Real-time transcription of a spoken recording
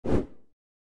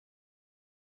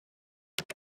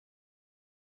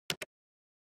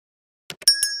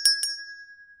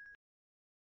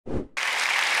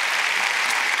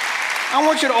I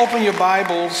want you to open your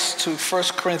Bibles to 1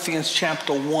 Corinthians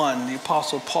chapter 1. The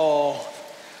Apostle Paul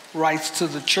writes to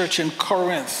the church in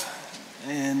Corinth,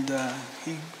 and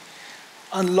he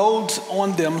unloads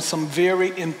on them some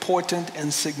very important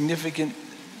and significant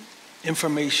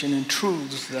information and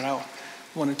truths that I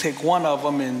want to take one of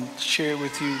them and share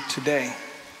with you today.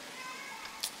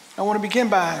 I want to begin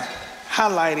by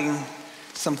highlighting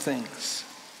some things.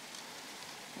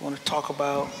 I want to talk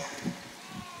about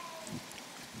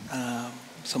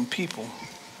some people.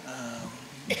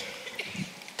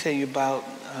 Tell you about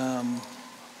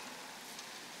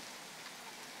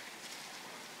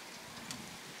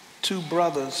two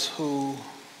brothers who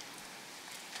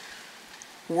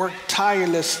worked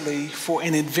tirelessly for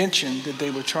an invention that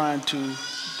they were trying to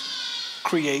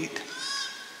create.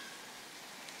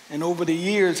 And over the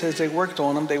years, as they worked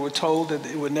on them, they were told that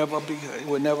it would never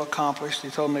accomplish. They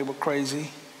told them they were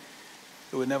crazy.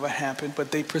 It would never happen, but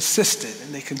they persisted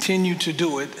and they continued to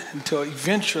do it until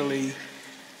eventually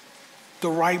the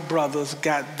Wright brothers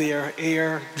got their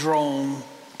air drone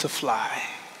to fly.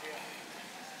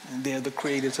 And they're the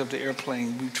creators of the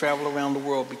airplane. We travel around the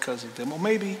world because of them. Or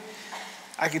maybe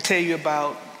I could tell you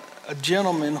about a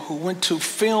gentleman who went to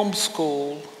film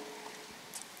school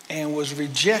and was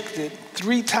rejected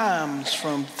 3 times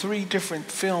from 3 different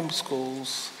film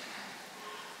schools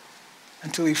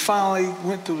until he finally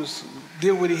went through this,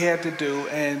 did what he had to do,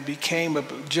 and became a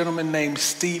gentleman named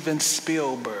Steven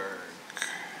Spielberg.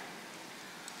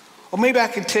 Or maybe I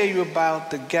can tell you about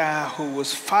the guy who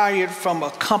was fired from a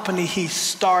company he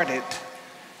started,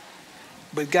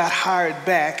 but got hired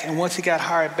back, and once he got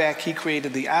hired back, he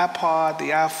created the iPod,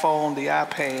 the iPhone, the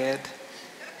iPad.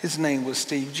 His name was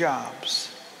Steve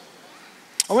Jobs.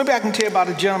 Or maybe I can tell you about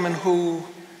a gentleman who,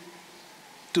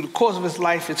 through the course of his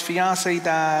life, his fiance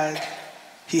died.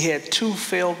 He had 2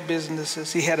 failed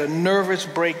businesses. He had a nervous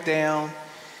breakdown.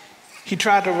 He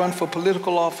tried to run for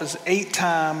political office 8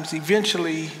 times,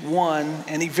 eventually won,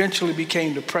 and eventually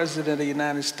became the president of the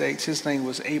United States. His name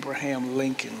was Abraham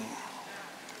Lincoln.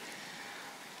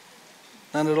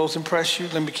 None of those impress you?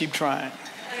 Let me keep trying.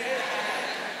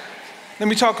 Let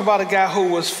me talk about a guy who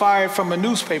was fired from a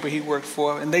newspaper he worked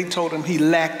for, and they told him he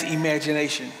lacked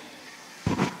imagination.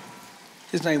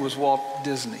 His name was Walt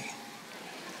Disney.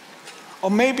 Or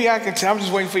maybe I could I'm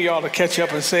just waiting for y'all to catch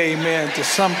up and say amen to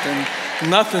something.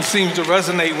 Nothing seems to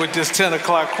resonate with this 10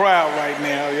 o'clock crowd right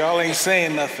now. Y'all ain't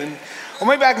saying nothing. Or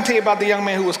maybe I can tell you about the young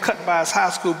man who was cut by his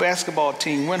high school basketball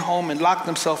team, went home and locked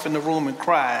himself in the room and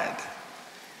cried.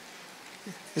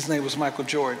 His name was Michael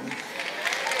Jordan.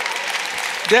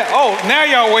 Now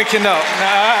y'all waking up.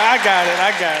 I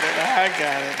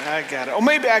got it. Or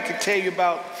maybe I could tell you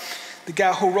about the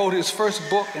guy who wrote his first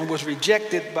book and was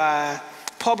rejected by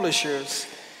publishers,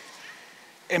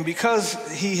 and because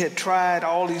he had tried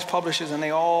all these publishers and they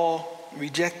all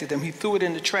rejected him, he threw it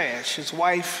in the trash. His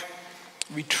wife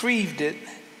retrieved it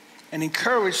and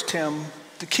encouraged him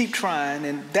to keep trying,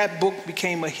 and that book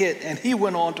became a hit, and he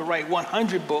went on to write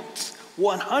 100 books,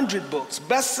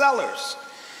 bestsellers,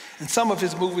 and some of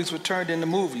his movies were turned into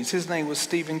movies. His name was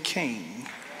Stephen King.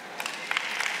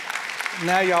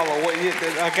 Now y'all are,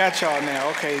 I got y'all now.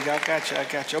 Okay, I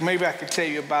got you. Or maybe I could tell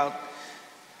you about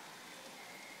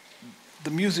the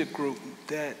music group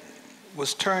that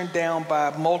was turned down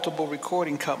by multiple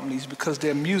recording companies because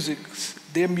their music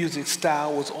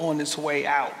style was on its way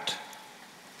out.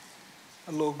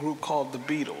 A little group called the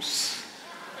Beatles.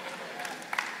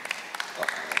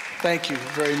 Thank you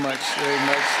very much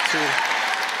too.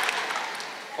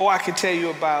 Or I could tell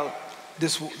you about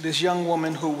this young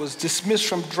woman who was dismissed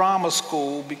from drama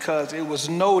school because it was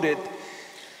noted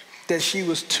that she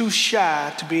was too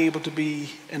shy to be able to be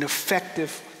an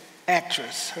effective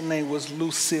actress. Her name was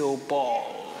Lucille Ball.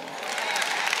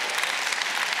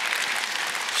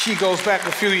 She goes back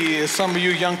a few years. Some of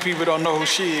you young people don't know who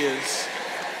she is.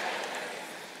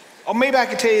 Or maybe I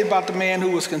could tell you about the man who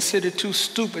was considered too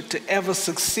stupid to ever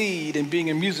succeed in being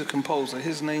a music composer.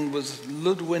 His name was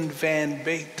Ludwig van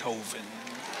Beethoven.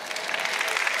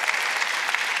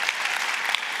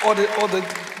 Or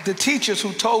the teachers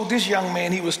who told this young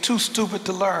man he was too stupid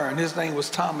to learn. His name was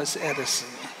Thomas Edison.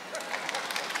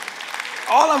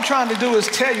 All I'm trying to do is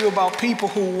tell you about people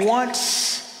who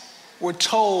once were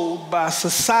told by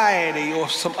society or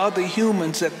some other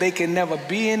humans that they can never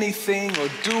be anything or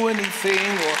do anything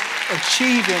or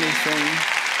achieve anything,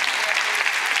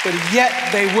 but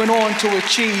yet they went on to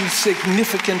achieve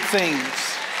significant things.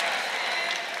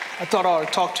 I thought I ought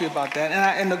to talk to you about that.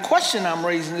 And the question I'm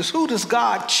raising is, who does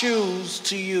God choose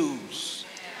to use?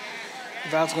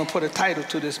 If I was going to put a title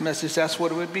to this message, that's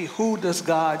what it would be. Who does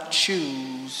God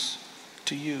choose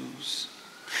to use?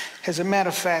 As a matter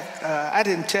of fact, I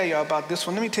didn't tell you about this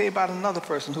one. Let me tell you about another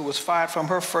person who was fired from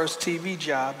her first TV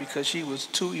job because she was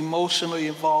too emotionally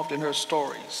involved in her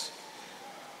stories.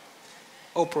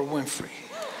 Oprah Winfrey.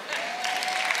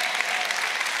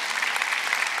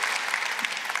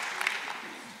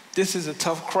 This is a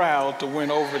tough crowd to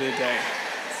win over today.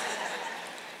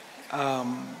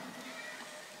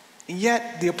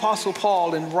 Yet the Apostle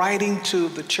Paul, in writing to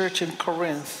the church in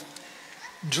Corinth,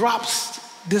 drops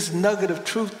this nugget of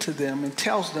truth to them and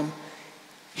tells them,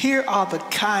 here are the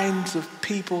kinds of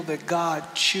people that God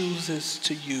chooses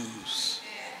to use.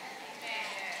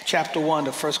 Chapter 1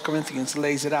 of 1 Corinthians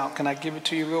lays it out. Can I give it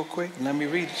to you real quick? Let me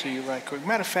read it to you right quick.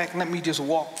 Matter of fact, let me just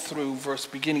walk through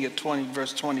beginning at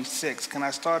verse 26. Can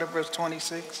I start at verse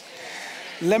 26?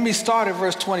 Let me start at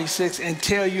verse 26 and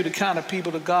tell you the kind of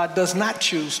people that God does not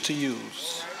choose to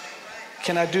use.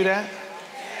 Can I do that?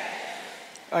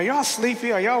 Are y'all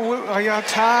sleepy? Are y'all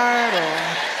tired?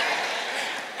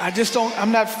 Or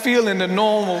I'm not feeling the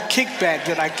normal kickback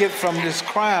that I get from this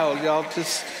crowd. Y'all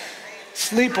just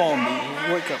sleep on me.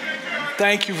 Wake up.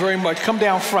 Thank you very much. Come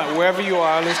down front, wherever you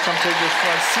are. Let's come take this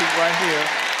front seat right here.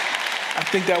 I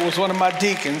think that was one of my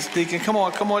deacons. Deacon, come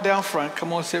on down front.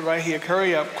 Come on, sit right here.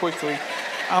 Hurry up quickly.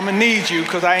 I'm gonna need you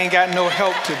because I ain't got no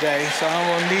help today. So I'm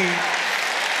gonna need,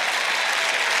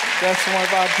 that's one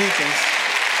of our deacons.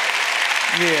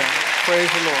 Yeah,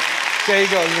 praise the Lord. There you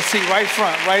go. You see, right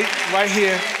front, right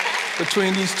here,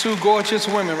 between these two gorgeous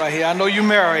women right here. I know you're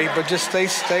married, but just stay,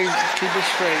 keep it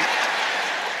straight.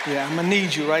 Yeah, I'm gonna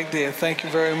need you right there. Thank you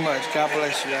very much. God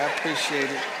bless you. I appreciate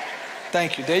it.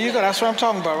 Thank you. There you go. That's what I'm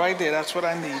talking about right there. That's what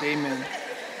I need. Amen.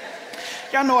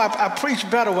 Y'all know I preach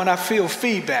better when I feel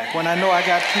feedback, when I know I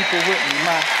got people with me.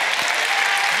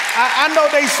 I know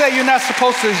they say you're not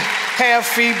supposed to have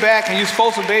feedback and you're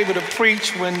supposed to be able to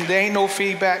preach when there ain't no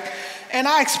feedback. And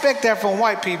I expect that from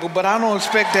white people, but I don't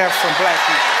expect that from black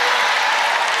people.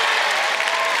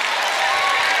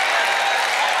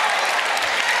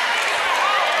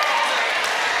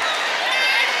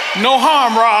 No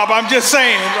harm, Rob. I'm just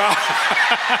saying, Rob.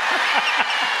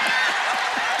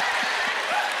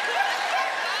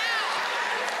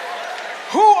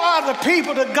 Who are the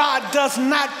people that God does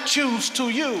not choose to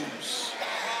use?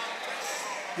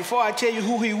 Before I tell you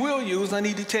who he will use, I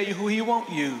need to tell you who he won't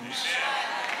use.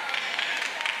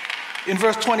 In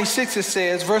verse 26 it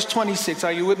says, verse 26,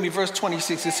 are you with me? Verse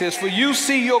 26, it says, for you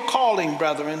see your calling,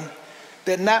 brethren,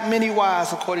 that not many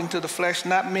wise according to the flesh,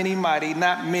 not many mighty,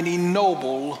 not many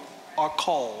noble are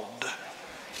called.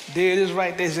 There it is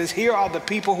right there. It says, here are the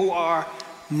people who are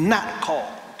not called,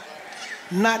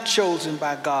 not chosen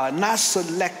by God, not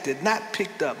selected, not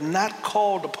picked up, not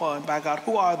called upon by God.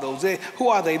 Who are those? Who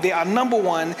are they? They are, number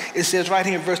one, it says right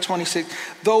here in verse 26,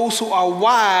 those who are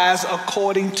wise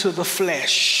according to the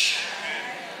flesh.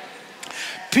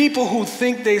 People who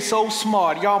think they're so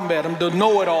smart, y'all met them, the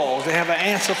know-it-alls. They have an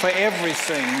answer for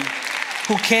everything,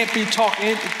 who can't be taught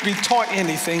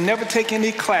anything, never take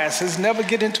any classes, never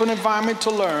get into an environment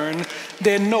to learn.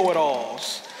 They're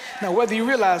know-it-alls. Now, whether you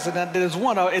realize it or not, there's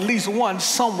one, or at least one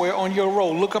somewhere on your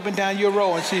row. Look up and down your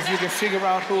row and see if you can figure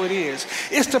out who it is.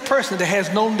 It's the person that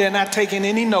has known they're not taking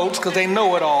any notes because they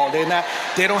know it all. They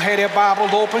don't have their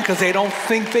Bibles open because they don't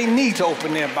think they need to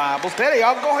open their Bibles. There they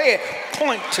are. Go ahead.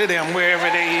 Point to them wherever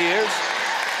they is.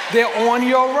 They're on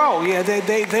your row. Yeah,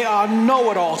 they are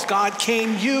know-it-alls. God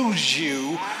can't use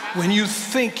you when you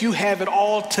think you have it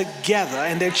all together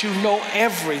and that you know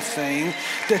everything,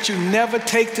 that you never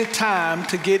take the time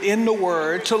to get in the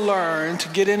Word, to learn, to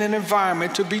get in an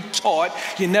environment, to be taught.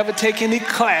 You never take any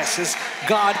classes.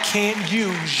 God can't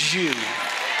use you.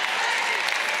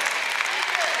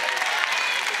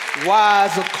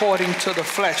 Wise according to the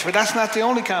flesh. But that's not the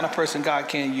only kind of person God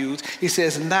can't use. He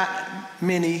says, not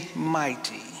many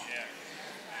mighty.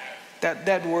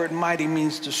 That word mighty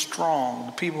means the strong.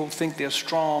 The people who think they're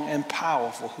strong and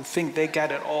powerful, who think they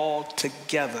got it all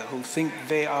together, who think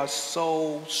they are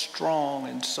so strong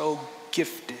and so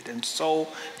gifted and so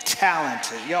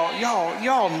talented.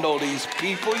 Y'all know these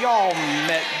people. Y'all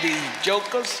met these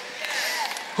jokers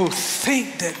who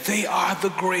think that they are the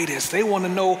greatest. They want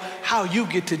to know how you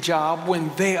get the job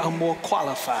when they are more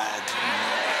qualified.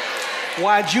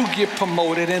 Why'd you get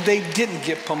promoted and they didn't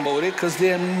get promoted? Because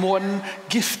they're more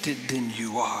gifted than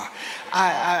you are.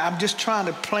 I'm just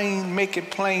trying to make it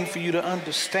plain for you to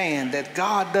understand that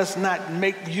God does not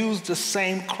use the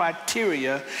same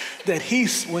criteria that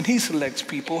when he selects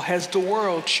people as the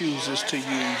world chooses to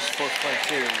use for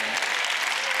criteria.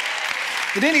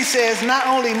 And then he says, not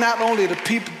only the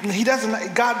people,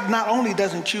 God not only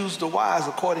doesn't choose the wise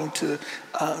according to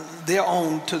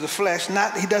to the flesh,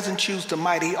 he doesn't choose the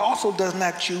mighty, he also does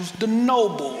not choose the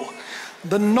noble.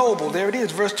 The noble, there it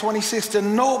is, verse 26, the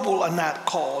noble are not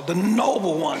called, the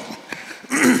noble one.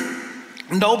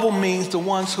 Noble means the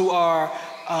ones who are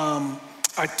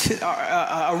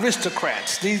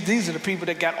aristocrats. These are the people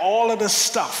that got all of the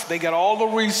stuff. They got all the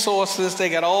resources. They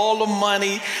got all the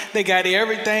money. They got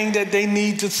everything that they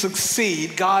need to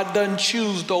succeed. God doesn't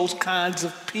choose those kinds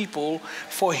of people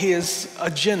for his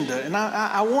agenda. And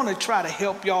I want to try to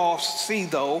help y'all see,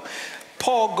 though.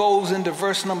 Paul goes into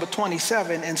verse number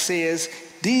 27 and says,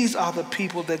 these are the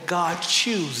people that God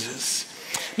chooses.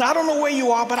 Now, I don't know where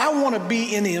you are, but I want to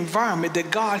be in the environment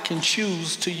that God can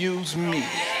choose to use me.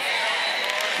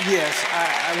 Yes,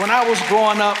 when I was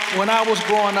growing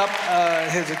up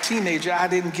as a teenager, I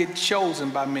didn't get chosen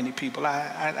by many people.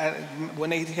 When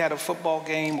they had a football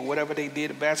game or whatever they did,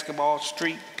 a basketball,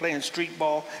 playing street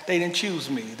ball, they didn't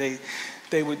choose me.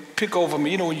 They would pick over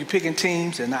me. You know, when you're picking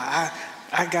teams, and I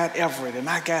got Everett, and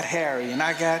I got Harry, and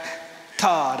I got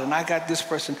Todd, and I got this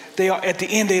person. At the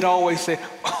end, they'd always say,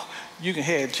 oh, you can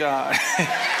have John.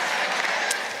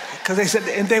 Because they said,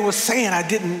 and they were saying I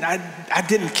didn't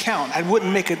count. I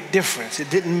wouldn't make a difference. It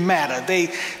didn't matter.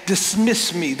 They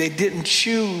dismissed me. They didn't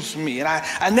choose me. And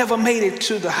I never made it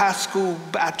to the high school.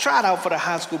 I tried out for the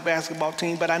high school basketball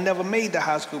team, but I never made the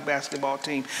high school basketball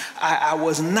team. I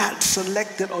was not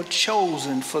selected or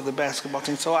chosen for the basketball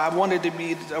team. So I wanted to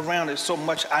be around it so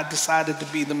much, I decided to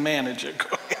be the manager.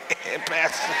 Go ahead,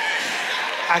 Pastor.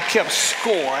 I kept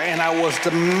score, and I was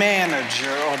the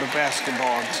manager of the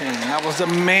basketball team. I was the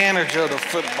manager of the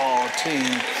football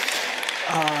team.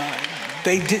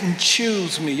 They didn't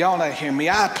choose me. Y'all not hear me.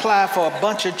 I applied for a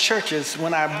bunch of churches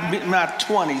when I was in my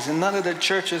 20s, and none of the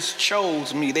churches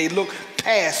chose me. They looked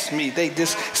past me. They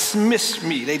dismissed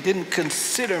me. They didn't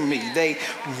consider me. They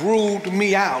ruled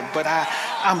me out. But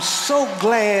I'm so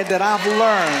glad that I've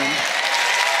learned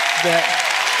that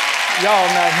y'all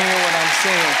not hearing what I'm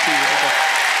saying to you.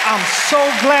 I'm so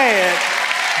glad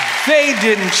they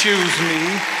didn't choose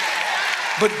me,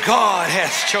 but God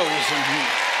has chosen me.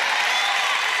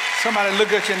 Somebody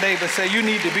look at your neighbor and say, you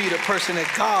need to be the person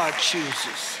that God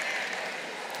chooses.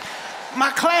 My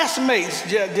classmates,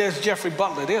 there's Jeffrey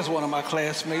Butler. There's one of my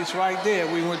classmates right there.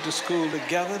 We went to school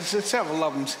together. There's several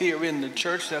of them here in the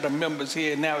church that are members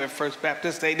here now at First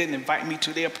Baptist. They didn't invite me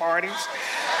to their parties.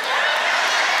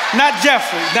 Not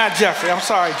Jeffrey. I'm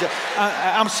sorry,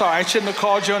 I'm sorry. I shouldn't have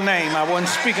called your name. I wasn't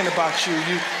speaking about you.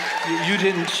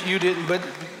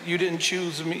 You didn't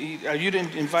choose me. You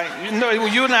didn't invite. No,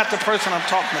 you're not the person I'm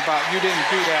talking about. You didn't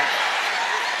do that.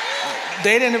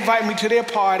 They didn't invite me to their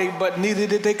party, but neither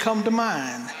did they come to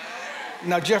mine.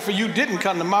 Now, Jeffrey, you didn't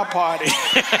come to my party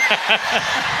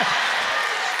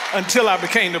until I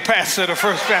became the pastor of the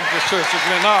First Baptist Church of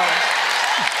Glen Arbor.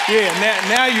 Yeah,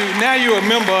 now you're a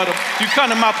member of you come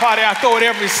to my party, I throw it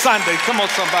every Sunday. Come on,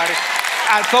 somebody.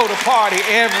 I throw the party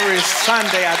every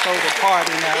Sunday. I throw the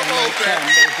party now. You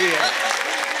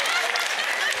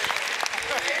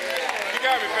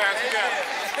got me, Pastor. You got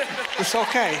me. It's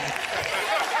okay.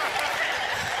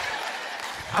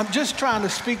 I'm just trying to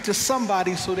speak to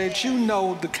somebody so that you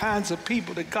know the kinds of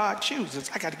people that God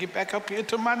chooses. I got to get back up here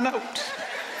to my notes.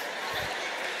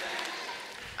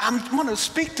 I want to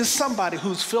speak to somebody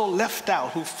who's feel left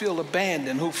out, who feel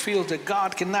abandoned, who feels that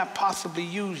God cannot possibly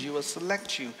use you or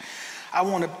select you. I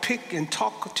want to pick and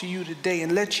talk to you today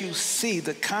and let you see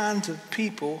the kinds of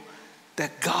people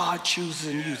that God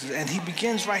chooses and uses. And he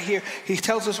begins right here. He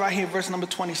tells us right here in verse number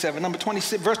 27.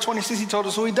 Verse 26, he told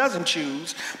us who he doesn't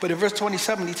choose. But in verse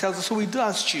 27, he tells us who he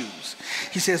does choose.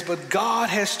 He says, but God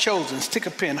has chosen. Stick a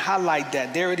pen, highlight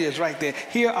that. There it is right there.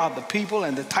 Here are the people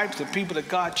and the types of people that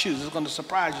God chooses. It's going to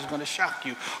surprise you. It's going to shock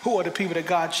you. Who are the people that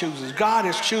God chooses? God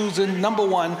has chosen, number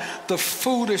one, the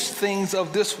foolish things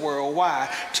of this world. Why?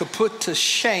 To put to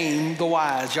shame the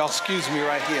wise. Y'all excuse me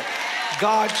right here.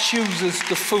 God chooses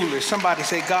the foolish. Somebody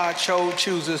say, God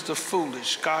chooses the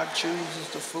foolish. God chooses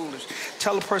the foolish.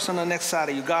 Tell the person on the next side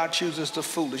of you, God chooses the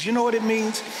foolish. You know what it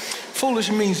means? Foolish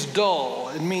means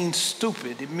dull. It means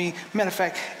stupid. Matter of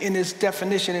fact, in its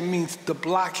definition, it means the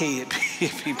blockhead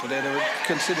people that are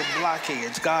considered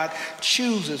blockheads. God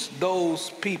chooses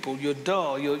those people. You're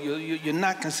dull. You're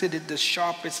not considered the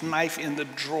sharpest knife in the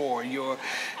drawer. Your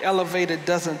elevator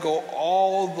doesn't go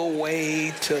all the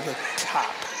way to the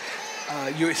top.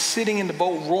 You're sitting in the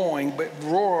boat rowing,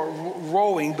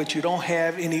 but you don't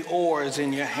have any oars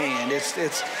in your hand.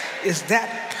 It's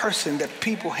that person that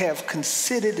people have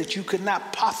considered that you could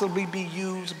not possibly be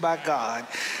used by God.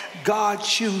 God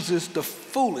chooses the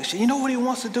foolish. And you know what he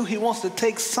wants to do? He wants to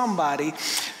take somebody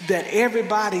that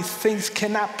everybody thinks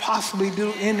cannot possibly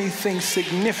do anything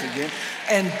significant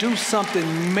and do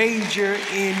something major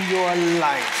in your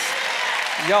life.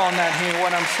 Y'all not hearing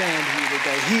what I'm saying to you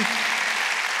today.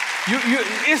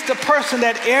 It's the person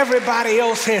that everybody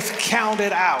else has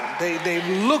counted out.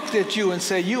 They've looked at you and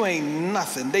said, you ain't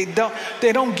nothing. They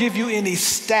don't give you any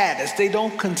status. They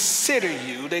don't consider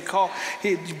you.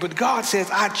 But God says,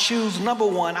 I choose, number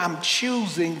one, I'm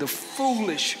choosing the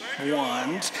foolish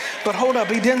ones. But hold up,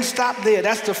 he didn't stop there.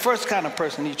 That's the first kind of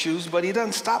person he chooses, but he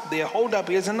doesn't stop there. Hold up,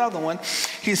 here's another one.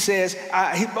 He says,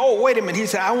 wait a minute. He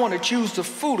said, I want to choose the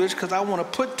foolish because I want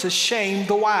to put to shame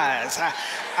the wise.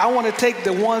 I want to take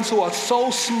the ones who are so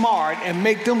smart and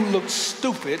make them look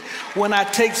stupid when I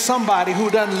take somebody who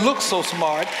doesn't look so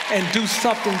smart and do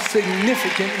something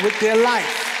significant with their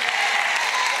life.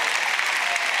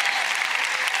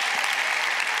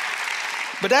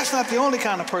 But that's not the only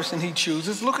kind of person he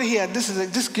chooses. Look at here,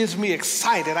 this gets me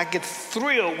excited. I get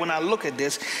thrilled when I look at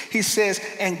this. He says,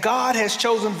 and God has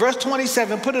chosen, verse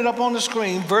 27, put it up on the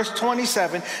screen, verse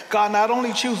 27, God not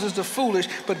only chooses the foolish,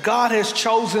 but God has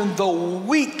chosen the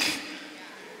weak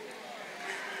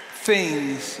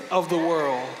things of the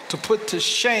world to put to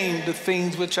shame the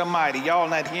things which are mighty. Y'all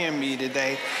not hearing me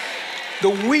today. The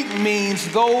weak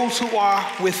means those who are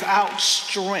without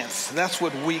strength. That's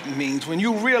what weak means. When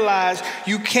you realize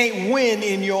you can't win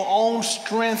in your own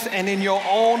strength and in your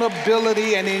own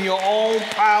ability and in your own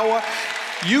power.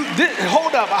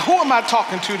 Hold up, who am I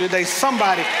talking to today?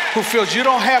 Somebody who feels you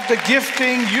don't have the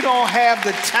gifting, you don't have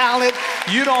the talent,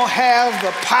 you don't have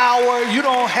the power, you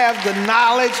don't have the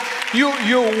knowledge.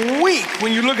 You're weak.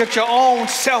 When you look at your own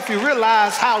self, you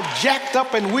realize how jacked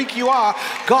up and weak you are.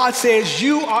 God says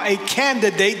you are a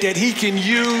candidate that he can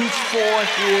use for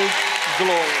his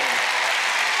glory.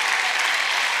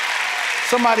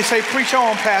 Somebody say, preach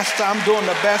on, Pastor. I'm doing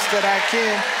the best that I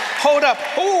can. Hold up.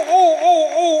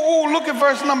 Look at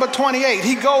verse number 28.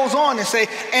 He goes on and say,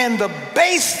 and the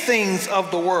base things of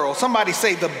the world. Somebody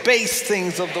say the base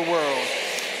things of the world.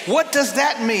 What does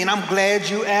that mean? I'm glad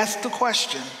you asked the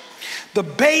question. The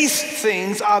base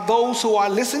things are those who are,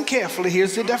 listen carefully,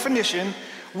 here's the definition,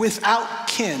 without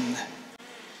kin,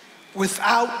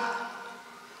 without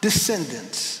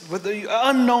descendants, with the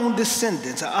unknown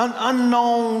descendants,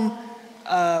 unknown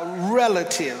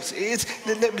relatives.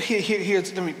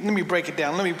 Let me break it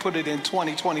down. Let me put it in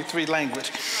 2023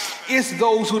 language. It's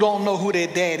those who don't know who their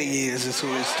daddy is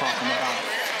who it's talking about.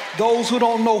 Those who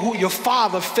don't know who your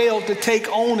father failed to take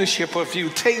ownership of you,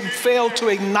 failed to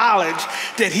acknowledge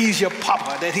that he's your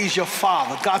papa, that he's your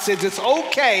father. God says it's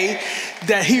okay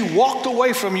that he walked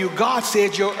away from you. God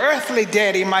said your earthly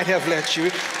daddy might have let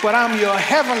you, but I'm your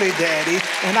heavenly daddy,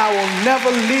 and I will never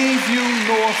leave you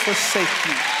nor forsake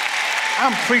you.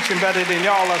 I'm preaching better than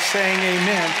y'all are saying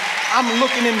amen. I'm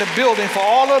looking in the building for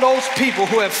all of those people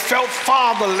who have felt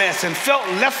fatherless and felt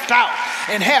left out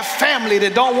and have family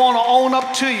that don't want to own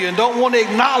up to you and don't want to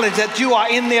acknowledge that you are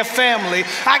in their family.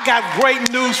 I got great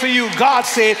news for you. God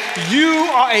said you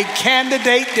are a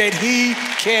candidate that he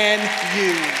can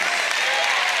use.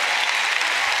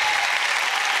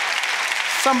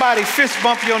 Somebody fist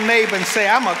bump your neighbor and say,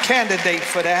 I'm a candidate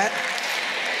for that.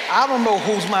 I don't know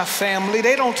who's my family.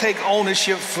 They don't take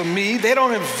ownership for me. They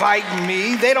don't invite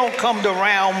me. They don't come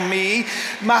around me.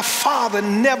 My father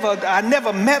I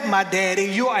never met my daddy.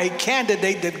 You are a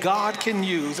candidate that God can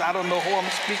use. I don't know who I'm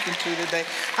speaking to today.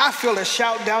 I feel a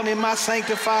shout down in my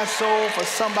sanctified soul for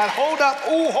somebody. Hold up.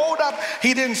 Ooh, hold up.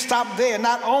 He didn't stop there.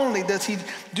 Not only does he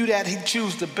do that, he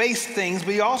chooses the base things,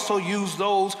 but he also use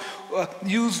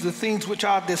the things which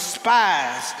are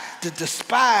despised. The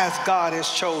despised God has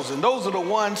chosen. Those are the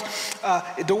ones,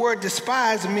 the word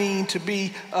despise means to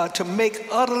make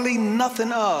utterly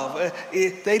nothing of.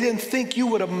 They didn't think you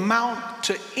would amount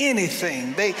to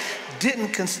anything. They didn't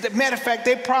consider, matter of fact,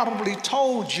 they probably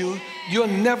told you you'll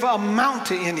never amount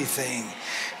to anything.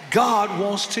 God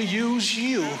wants to use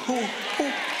you. Who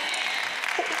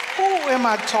am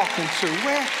I talking to?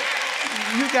 Where?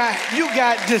 You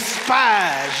got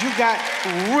despised, you got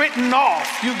written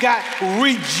off, you got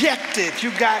rejected,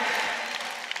 you got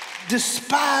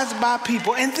despised by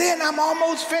people. And then I'm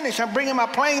almost finished. I'm bringing my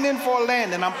plane in for a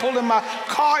landing. I'm pulling my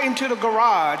car into the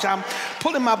garage. I'm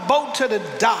pulling my boat to the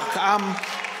dock. I'm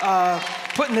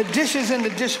putting the dishes in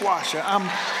the dishwasher. I'm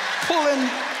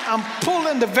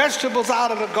pulling the vegetables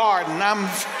out of the garden.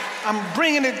 I'm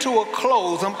bringing it to a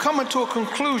close. I'm coming to a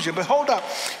conclusion. But hold up.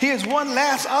 Here's one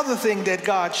last other thing that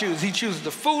God chooses. He chooses the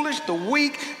foolish, the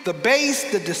weak, the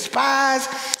base, the despised.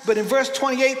 But in verse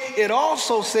 28, it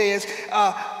also says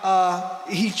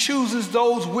he chooses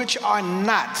those which are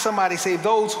not. Somebody say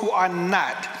those who are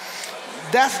not.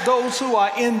 That's those who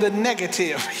are in the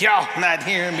negative. Y'all not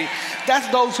hearing me. That's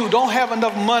those who don't have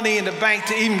enough money in the bank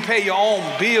to even pay your own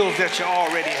bills that you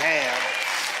already have.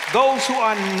 Those who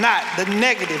are not, the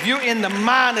negative, you're in the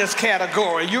minus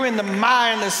category, you're in the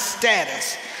minus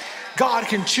status. God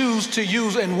can choose to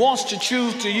use and wants to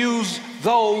choose to use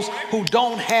those who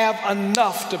don't have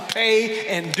enough to pay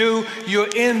and do. You're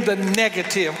in the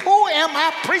negative. Who am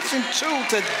I preaching to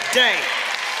today?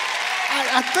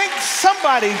 I think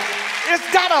somebody,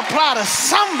 it's got to apply to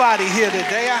somebody here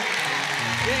today.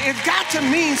 It's got to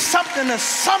mean something to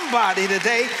somebody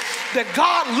today, that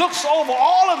God looks over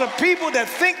all of the people that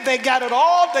think they got it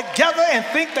all together and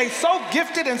think they so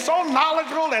gifted and so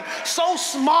knowledgeable and so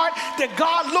smart, that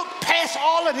God looked past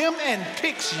all of them and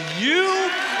picks you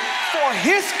for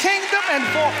his kingdom and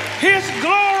for his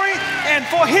glory and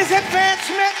for his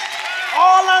advancement.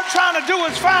 All I'm trying to do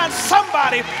is find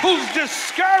somebody who's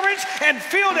discouraged and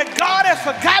feel that God has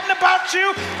forgotten about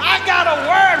you. I got a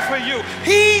word for you.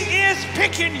 He is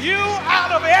picking you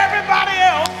out of everybody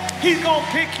else. He's going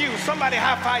to pick you. Somebody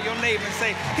high five your neighbor and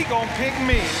say, he's going to pick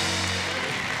me.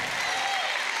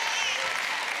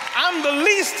 I'm the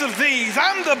least of these.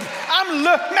 Matter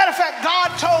of fact,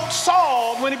 God told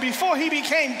Saul before he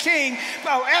became king,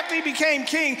 after he became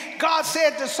king, God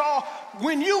said to Saul,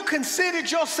 when you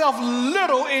considered yourself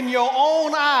little in your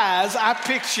own eyes, I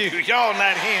picked you. Y'all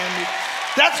not hearing me.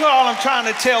 That's all I'm trying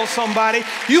to tell somebody.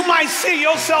 You might see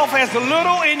yourself as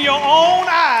little in your own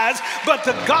eyes, but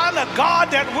the God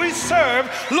that we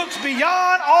serve looks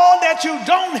beyond all that you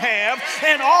don't have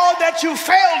and all that you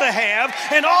fail to have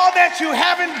and all that you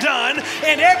haven't done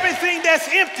and everything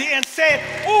that's empty, and said,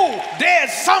 ooh,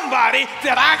 there's somebody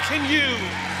that I can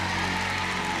use.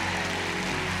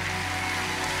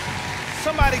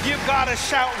 Somebody give God a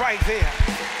shout right there.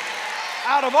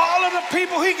 Out of all of the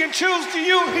people he can choose to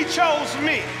use, he chose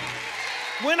me.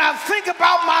 When I think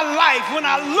about my life, when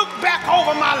I look back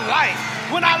over my life,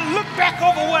 when I look back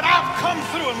over what I've come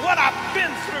through and what I've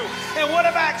been through and what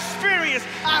have I experienced,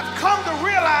 I've come to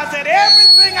realize that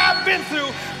everything I've been through,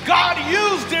 God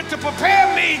used it to prepare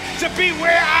me to be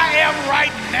where I am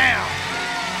right now.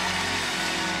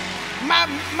 My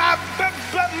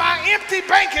empty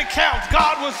bank accounts,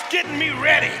 God was getting me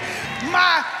ready.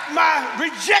 My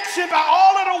rejection by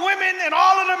all of the women and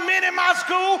all of the men in my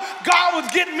school, God was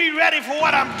getting me ready for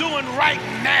what I'm doing right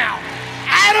now.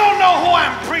 I don't know who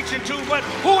I'm preaching to, but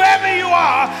whoever you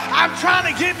are, I'm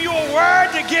trying to give you a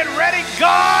word to get ready.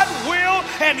 God will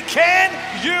and can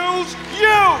use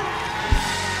you.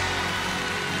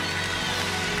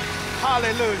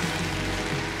 Hallelujah.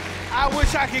 I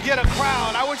wish I could get a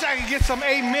crowd. I wish I could get some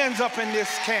amens up in this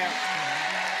camp.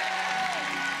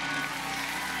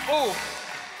 Oh,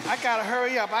 I gotta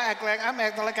hurry up. I'm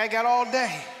acting like I got all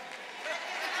day.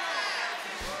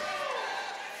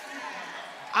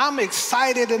 I'm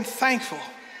excited and thankful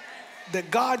that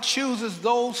God chooses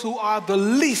those who are the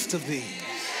least of these.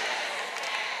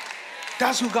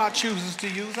 That's who God chooses to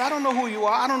use. I don't know who you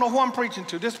are. I don't know who I'm preaching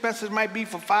to. This message might be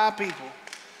for 5 people.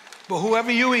 But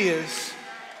whoever you is,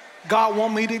 God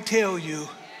wants me to tell you,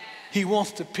 he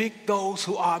wants to pick those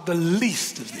who are the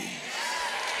least of these.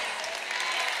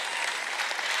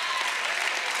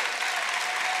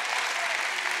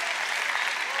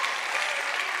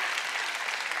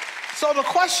 So the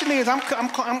question is,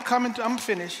 I'm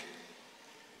finished.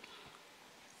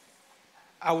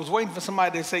 I was waiting for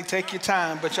somebody to say, take your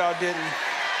time, but y'all didn't.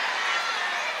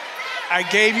 I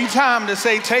gave you time to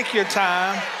say, take your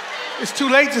time. It's too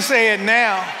late to say it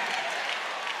now.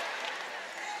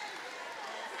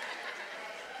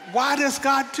 Why does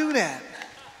God do that?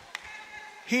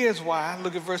 Here's why.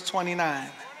 Look at verse 29.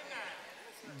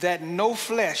 That no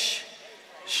flesh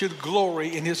should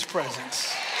glory in his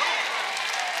presence.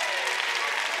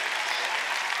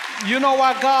 You know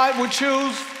why God would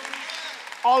choose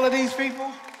all of these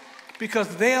people?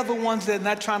 Because they're the ones that are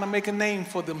not trying to make a name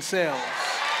for themselves.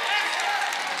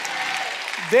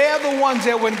 They're the ones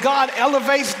that when God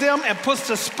elevates them and puts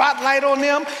the spotlight on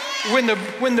them, when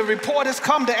the reporters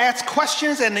come to ask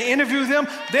questions and to interview them,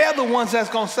 they're the ones that's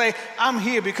going to say, I'm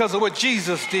here because of what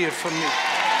Jesus did for me.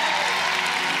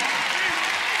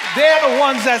 They're the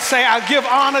ones that say, I give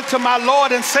honor to my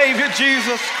Lord and Savior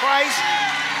Jesus Christ,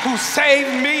 who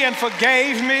saved me and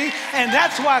forgave me. And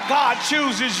that's why God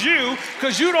chooses you,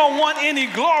 because you don't want any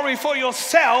glory for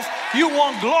yourself. You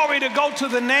want glory to go to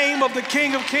the name of the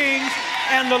King of Kings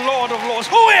and the Lord of Lords.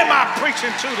 Who am I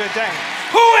preaching to today?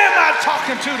 Who am I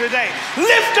talking to today?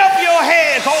 Lift up your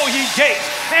heads, all ye gates,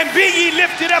 and be ye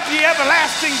lifted up, ye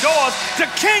everlasting doors. The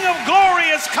King of glory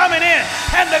is coming in,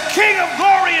 and the King of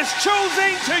glory is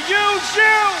choosing to use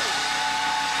you.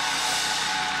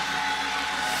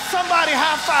 Somebody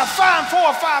high five, find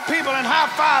 4 or 5 people and high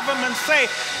five them and say,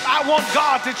 I want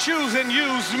God to choose and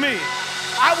use me.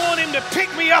 I want him to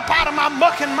pick me up out of my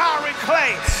muck and miry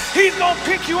clay. He's going to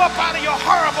pick you up out of your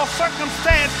horrible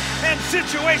circumstance and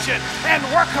situation and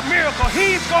work a miracle.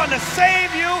 He's going to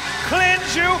save you,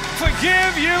 cleanse you,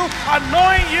 forgive you,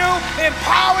 anoint you,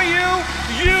 empower you,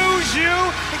 use you,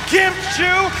 gift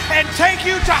you, and take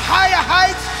you to higher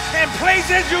heights and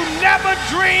places you never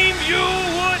dreamed you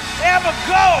would ever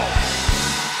go.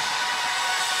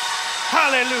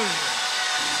 Hallelujah.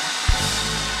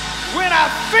 When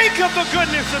I think of the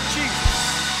goodness of Jesus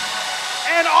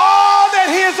and all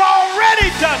that he has already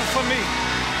done for me,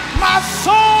 my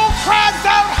soul cries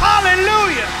out,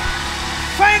 hallelujah.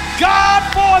 Thank God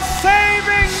for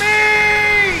saving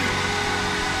me.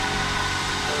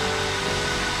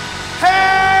 Hey,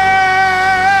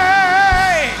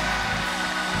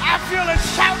 I feel a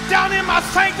shout down in my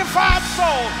sanctified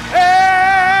soul.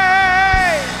 Hey.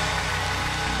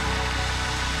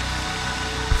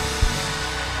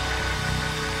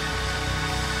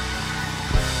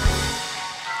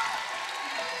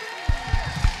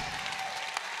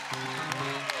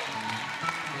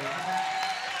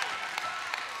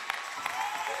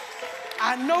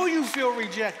 I know you feel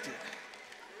rejected.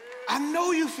 I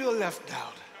know you feel left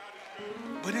out,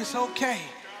 but it's okay.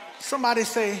 Somebody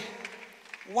say,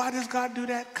 why does God do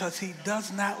that? Because he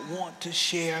does not want to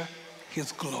share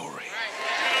his glory.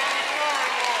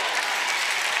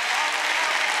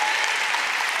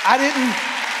 I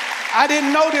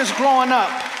didn't know this growing up.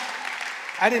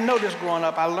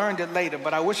 I learned it later,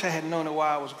 but I wish I had known it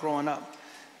while I was growing up.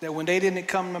 That when they didn't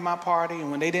come to my party and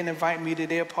when they didn't invite me to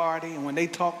their party and when they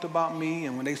talked about me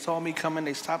and when they saw me coming,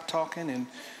 they stopped talking, and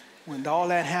when all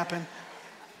that happened,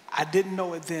 I didn't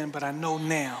know it then, but I know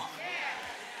now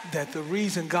that the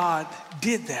reason God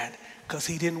did that because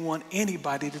he didn't want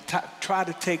anybody to try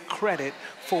to take credit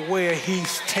for where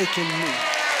he's taken me.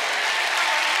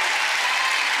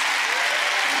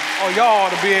 Oh, y'all ought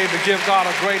to be able to give God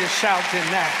a greater shout than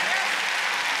that.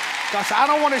 Because I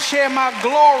don't want to share my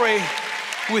glory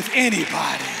with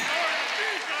anybody.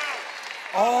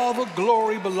 All the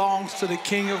glory belongs to the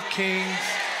King of Kings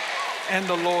and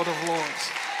the Lord of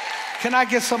Lords. Can I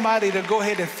get somebody to go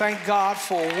ahead and thank God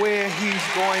for where he's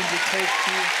going to take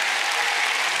you?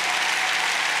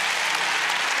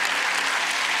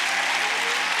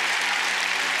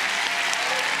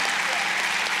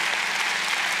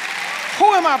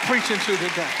 Who am I preaching to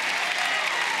today?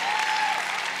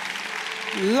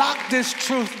 Lock this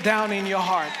truth down in your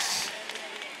hearts.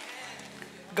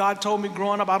 God told me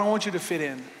growing up, I don't want you to fit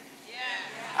in.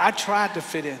 I tried to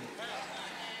fit in.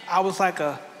 I was like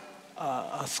a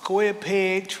square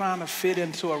peg trying to fit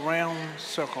into a round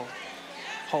circle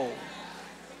hole.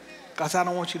 God said, I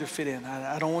don't want you to fit in.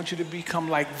 I don't want you to become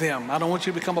like them. I don't want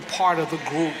you to become a part of the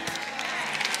group.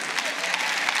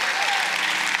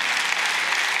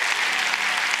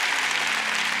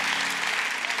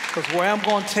 Because where I'm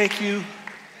going to take you,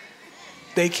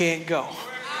 they can't go.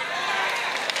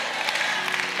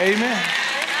 Amen.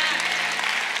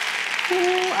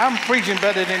 Ooh, I'm preaching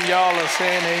better than y'all are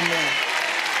saying amen.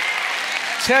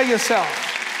 Tell yourself,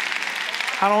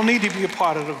 I don't need to be a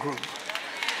part of the group.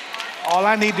 All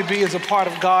I need to be is a part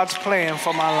of God's plan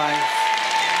for my life.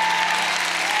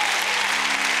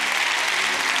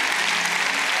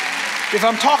 If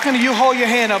I'm talking to you, hold your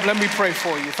hand up. Let me pray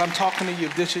for you. If I'm talking to you,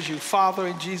 if this is you, Father,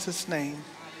 in Jesus' name,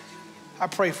 I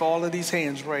pray for all of these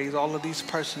hands raised, all of these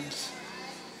persons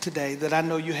today, that I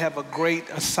know you have a great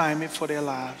assignment for their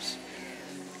lives.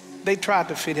 They tried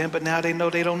to fit in, but now they know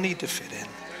they don't need to fit in.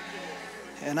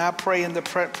 And I pray in the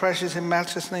precious and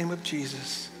matchless name of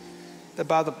Jesus that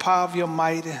by the power of your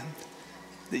might, and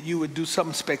that you would do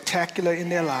something spectacular in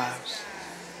their lives.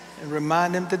 And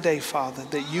remind them today, Father,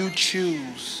 that you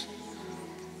choose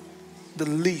the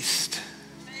least,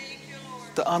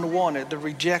 the unwanted, the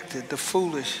rejected, the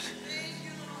foolish.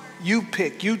 You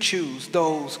pick, you choose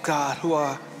those, God, who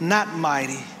are not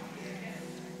mighty.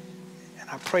 And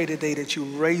I pray today that you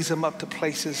raise them up to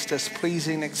places that's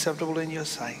pleasing and acceptable in your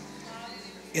sight.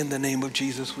 In the name of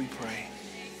Jesus we pray.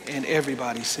 And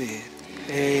everybody said,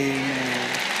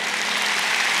 amen.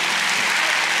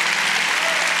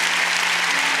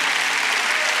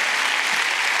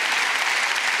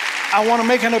 I want to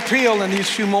make an appeal in these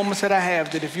few moments that I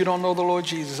have, that if you don't know the Lord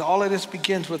Jesus, all of this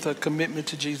begins with a commitment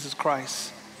to Jesus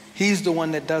Christ. He's the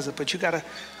one that does it, but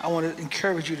I want to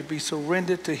encourage you to be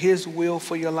surrendered to his will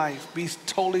for your life. Be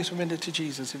totally surrendered to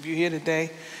Jesus. If you're here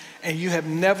today and you have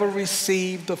never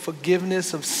received the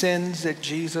forgiveness of sins that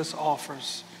Jesus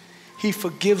offers, he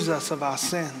forgives us of our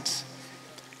sins.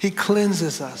 He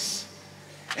cleanses us.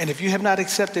 And if you have not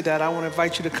accepted that, I want to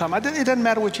invite you to come. It doesn't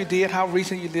matter what you did, how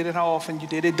recent you did it, how often you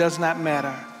did it. It does not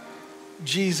matter.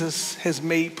 Jesus has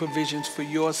made provisions for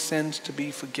your sins to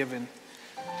be forgiven.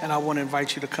 And I want to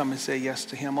invite you to come and say yes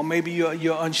to him. Or maybe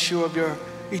you're unsure of your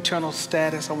eternal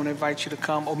status. I want to invite you to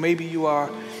come. Or maybe you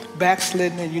are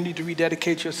backslidden and you need to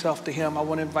rededicate yourself to him. I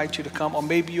want to invite you to come. Or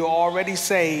maybe you're already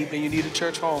saved and you need a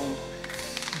church home.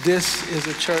 This is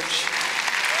a church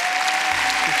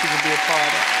that you can be a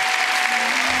part of.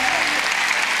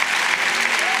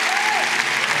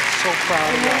 I'm so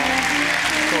proud of y'all.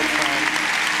 So proud.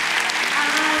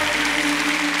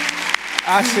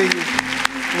 I see you.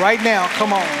 Right now,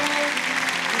 come on.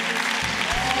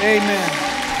 Amen.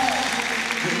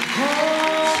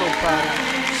 So proud of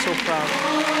you. So proud of you.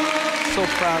 So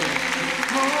proud of you.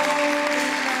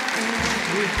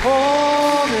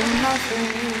 Withholding nothing.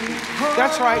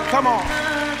 That's right, come on.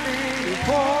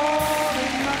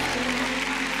 Withholding nothing.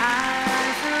 I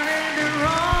surrender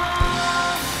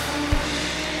all.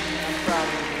 I'm proud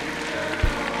of you.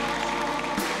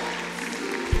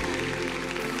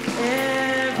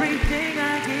 Everything I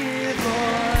give,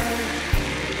 Lord,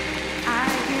 I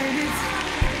give it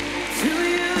to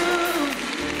you.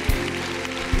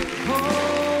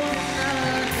 Hold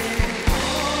nothing,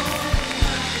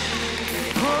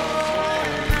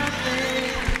 hold nothing,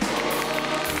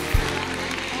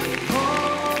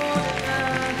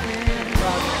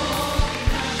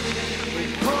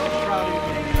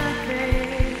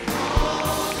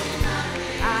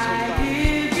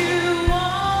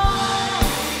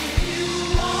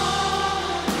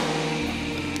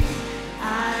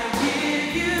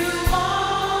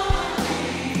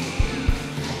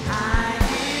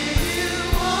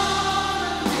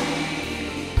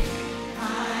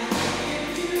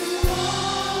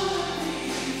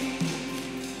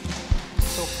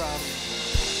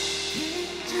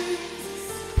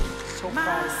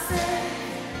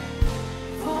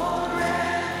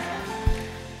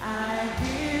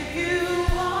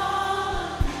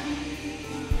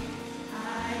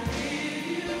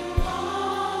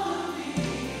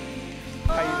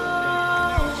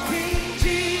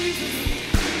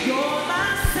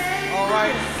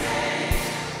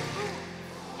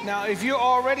 Now, if you're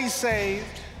already saved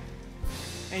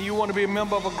and you want to be a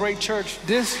member of a great church,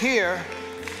 this here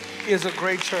is a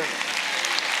great church.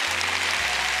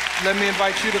 Let me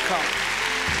invite you to come.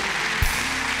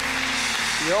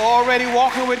 You're already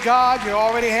walking with God. You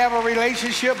already have a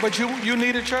relationship, but you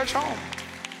need a church home.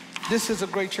 This is a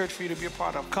great church for you to be a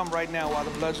part of. Come right now while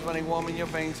the blood's running warm in your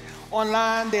veins.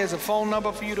 Online, there's a phone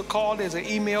number for you to call. There's an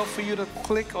email for you to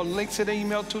click or links to the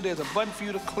email to. There's a button for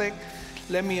you to click.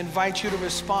 Let me invite you to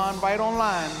respond right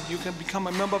online. You can become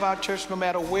a member of our church no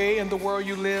matter where in the world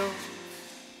you live,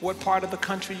 what part of the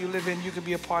country you live in. You can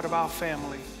be a part of our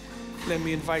family. Let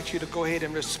me invite you to go ahead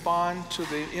and respond to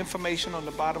the information on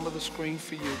the bottom of the screen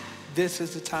for you. This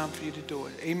is the time for you to do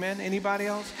it. Amen. Anybody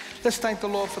else? Let's thank the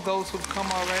Lord for those who've come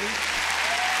already.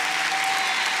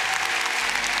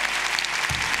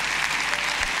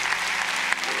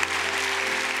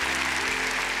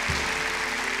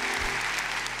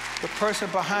 The person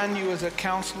behind you is a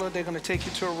counselor. They're going to take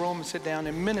you to a room and sit down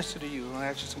and minister to you. And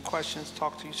ask you some questions,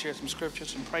 talk to you, share some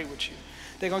scriptures, and pray with you.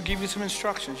 They're going to give you some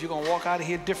instructions. You're going to walk out of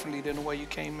here differently than the way you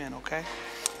came in, okay?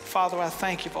 Father, I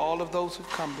thank you for all of those who've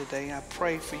come today. I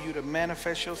pray for you to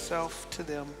manifest yourself to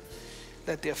them.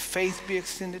 Let their faith be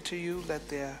extended to you. Let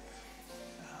their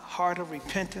heart of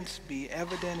repentance be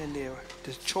evident in their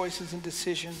choices and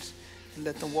decisions. And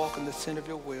let them walk in the center of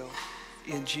your will.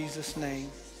 In Jesus' name,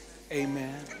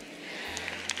 amen.